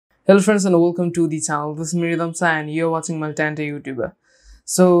Hello friends and welcome to the channel. This is Miridamsa and you're watching Multante YouTuber.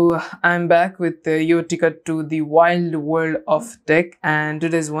 So I'm back with your ticket to the wild world of tech, and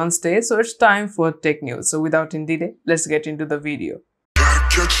today is Wednesday, so it's time for tech news. So without any delay, let's get into the video.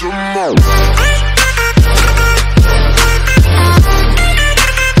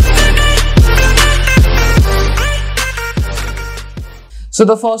 So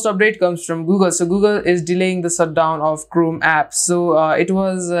the first update comes from Google. So Google is delaying the shutdown of Chrome apps. So it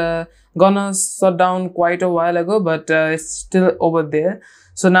was gonna shut down quite a while ago, but it's still over there.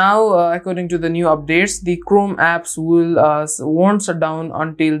 So now, according to the new updates, the Chrome apps won't shut down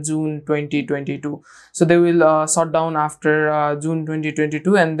until June 2022. So they will shut down after June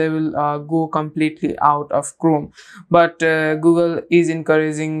 2022, and they will go completely out of Chrome. But Google is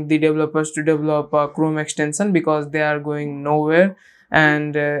encouraging the developers to develop a Chrome extension because they are going nowhere.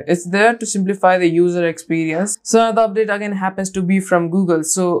 And it's there to simplify the user experience. So the update again happens to be from Google.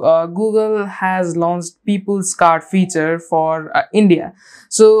 So Google has launched People's Card feature for India.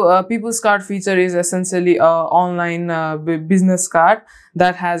 So People's Card feature is essentially a online business card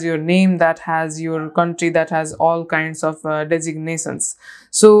that has your name, that has your country, that has all kinds of designations.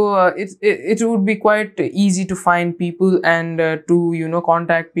 So it would be quite easy to find people and to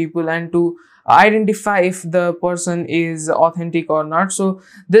contact people and to identify if the person is authentic or not. So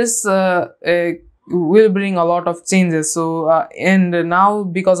this will bring a lot of changes. So and now,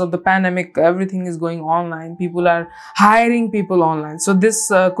 because of the pandemic, everything is going online. People are hiring people online, so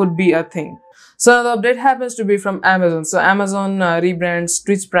this could be a thing. So the update happens to be from Amazon. So Amazon rebrands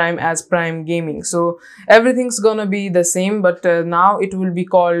Twitch Prime as Prime Gaming. So everything's gonna be the same, but now it will be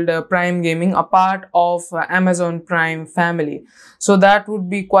called Prime Gaming, a part of Amazon Prime family. So that would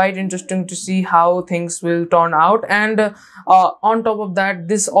be quite interesting to see how things will turn out. And on top of that,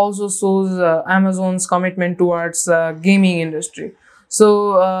 this also shows Amazon's commitment towards gaming industry.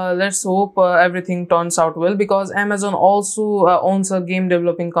 So let's hope everything turns out well, because Amazon also owns a game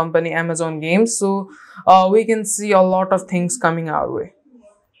developing company, Amazon Games. So we can see a lot of things coming our way.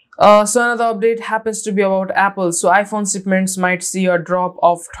 So another update happens to be about Apple. So iPhone shipments might see a drop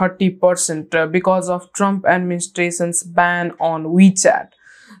of 30% because of Trump administration's ban on WeChat.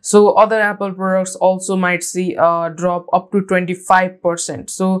 So other Apple products also might see a drop up to 25%.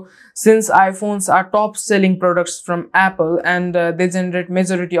 So since iPhones are top selling products from Apple and they generate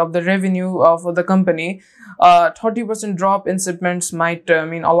majority of the revenue for the company, 30% drop in shipments might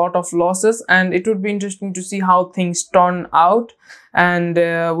mean a lot of losses, and it would be interesting to see how things turn out, and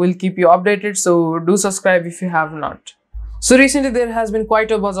we'll keep you updated. So do subscribe if you have not. So recently there has been quite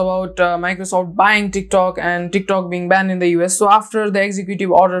a buzz about Microsoft buying TikTok and TikTok being banned in the US. So after the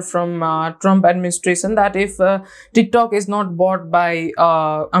executive order from Trump administration that if TikTok is not bought by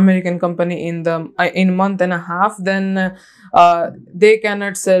American company in a month and a half, then they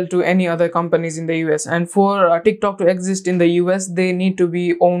cannot sell to any other companies in the US. And for TikTok to exist in the US, they need to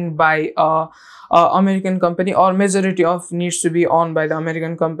be owned by American company, or majority of needs to be owned by the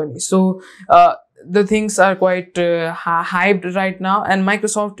American company. So the things are quite hyped right now, and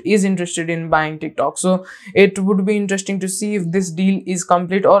Microsoft is interested in buying TikTok. So it would be interesting to see if this deal is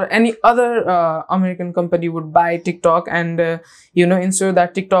complete, or any other American company would buy TikTok and ensure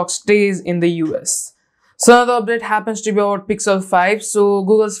that TikTok stays in the US. So another update happens to be about Pixel 5. So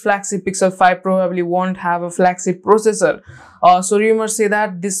Google's flagship Pixel 5 probably won't have a flagship processor. So rumors say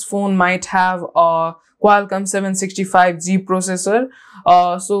that this phone might have a Qualcomm 765G processor,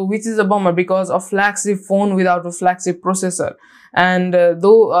 so which is a bummer, because a flagship phone without a flagship processor. And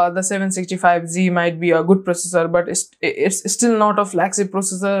though the 765G might be a good processor, but it's still not a flagship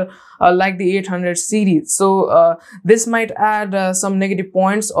processor like the 800 series. So this might add some negative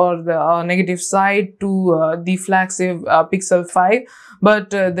points, or the negative side to the flagship Pixel 5. But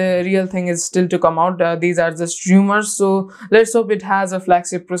the real thing is still to come out. These are just rumors, so let's hope it has a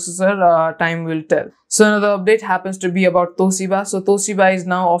flagship processor. Time will tell. So another update happens to be about Toshiba. So Toshiba is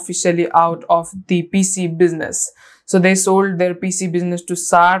now officially out of the PC business. So they sold their PC business to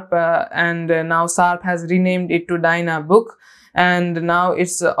Sharp, and now Sharp has renamed it to Dynabook, and now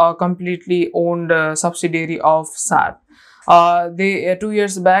it's a completely owned subsidiary of Sharp. 2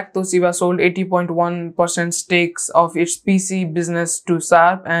 years back, Toshiba sold 80.1% stakes of its PC business to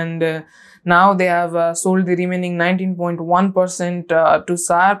Sharp, and now they have sold the remaining 19.1% to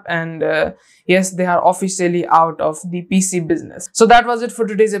Sharp, and yes, they are officially out of the PC business. So that was it for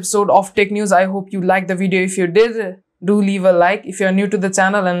today's episode of Tech News. I hope you liked the video. If you did, do leave a like. If you are new to the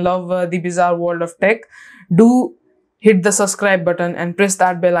channel and love the bizarre world of tech, do hit the subscribe button and press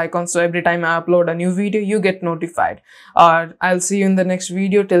that bell icon, so every time I upload a new video, you get notified. I'll see you in the next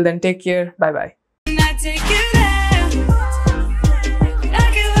video. Till then, take care. Bye bye.